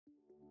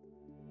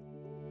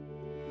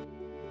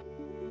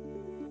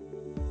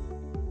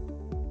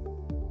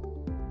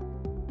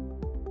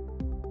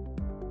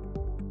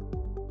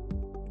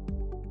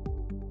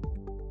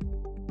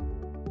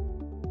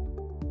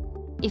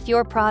If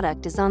your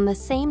product is on the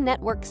same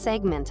network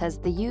segment as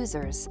the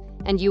user's,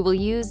 and you will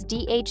use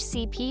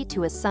DHCP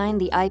to assign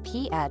the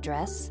IP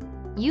address,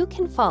 you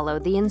can follow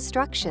the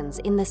instructions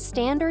in the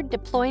standard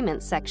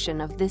deployment section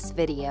of this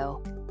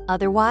video.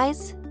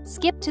 Otherwise,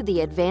 skip to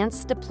the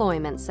advanced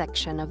deployment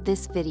section of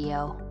this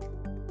video.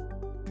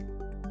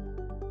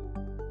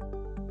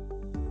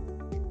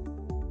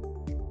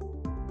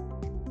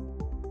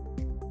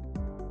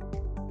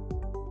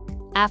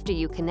 After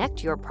you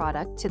connect your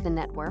product to the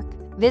network,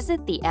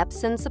 visit the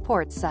Epson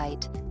support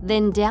site,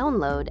 then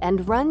download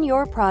and run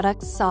your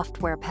product's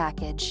software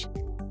package.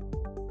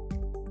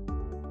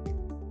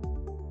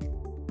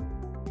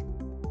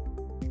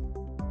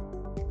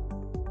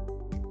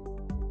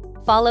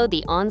 Follow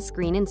the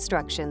on-screen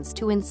instructions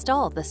to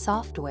install the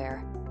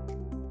software.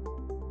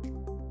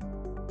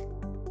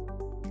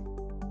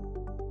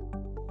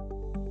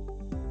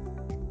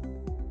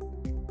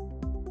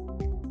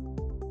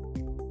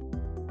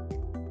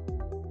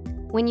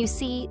 When you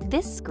see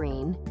this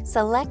screen,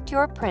 select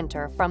your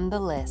printer from the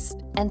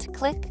list and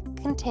click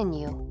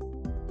Continue.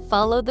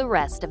 Follow the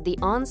rest of the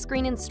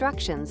on-screen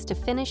instructions to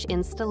finish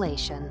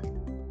installation.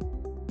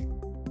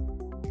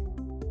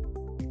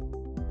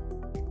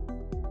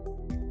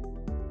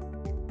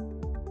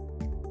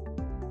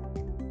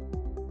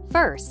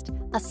 First,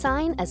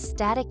 assign a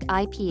static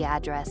IP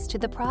address to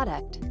the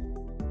product.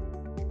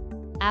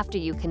 After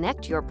you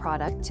connect your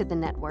product to the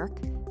network,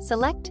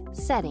 select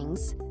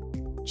Settings,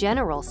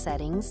 General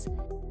Settings,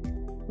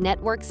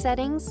 Network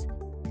Settings,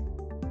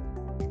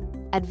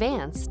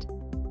 Advanced,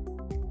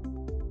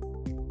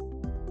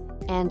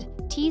 and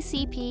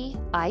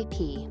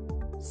TCP/IP.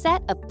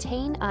 Set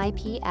Obtain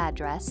IP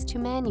Address to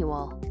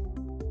Manual.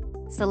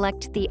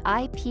 Select the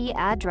IP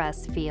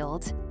address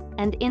field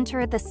and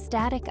enter the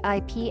static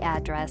IP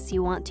address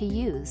you want to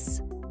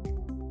use.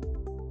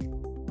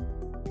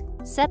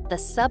 Set the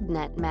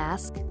subnet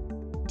mask,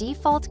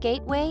 default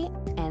gateway,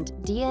 and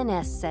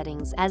DNS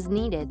settings as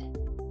needed.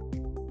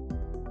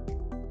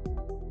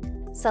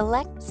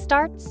 Select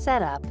Start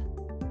Setup.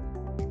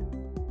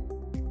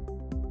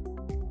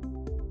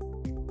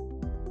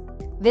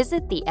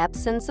 Visit the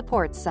Epson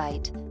support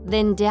site,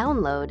 then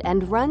download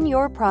and run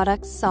your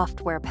product's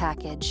software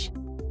package.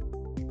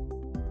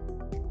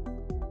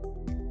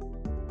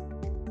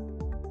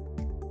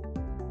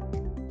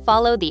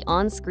 Follow the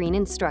on-screen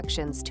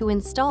instructions to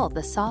install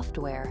the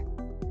software.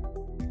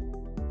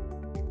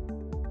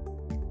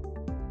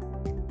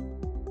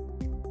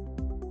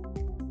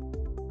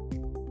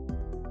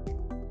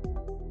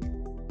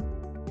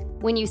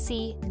 When you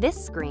see this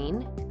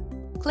screen,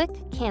 click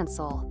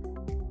Cancel.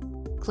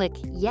 Click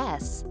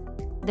Yes,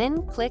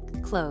 then click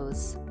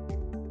Close.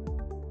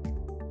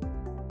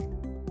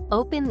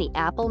 Open the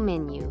Apple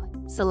menu,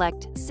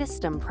 select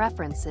System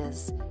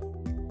Preferences.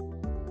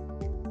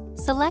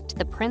 Select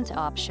the Print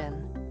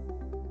option.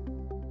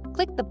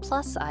 Click the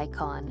plus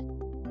icon.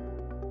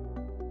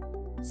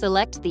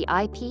 Select the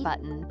IP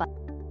button.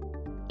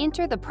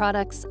 Enter the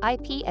product's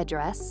IP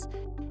address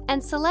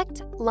and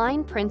select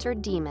Line Printer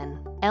Daemon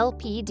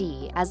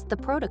 (LPD) as the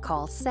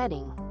protocol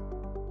setting.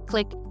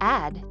 Click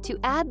Add to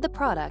add the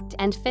product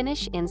and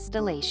finish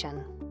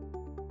installation.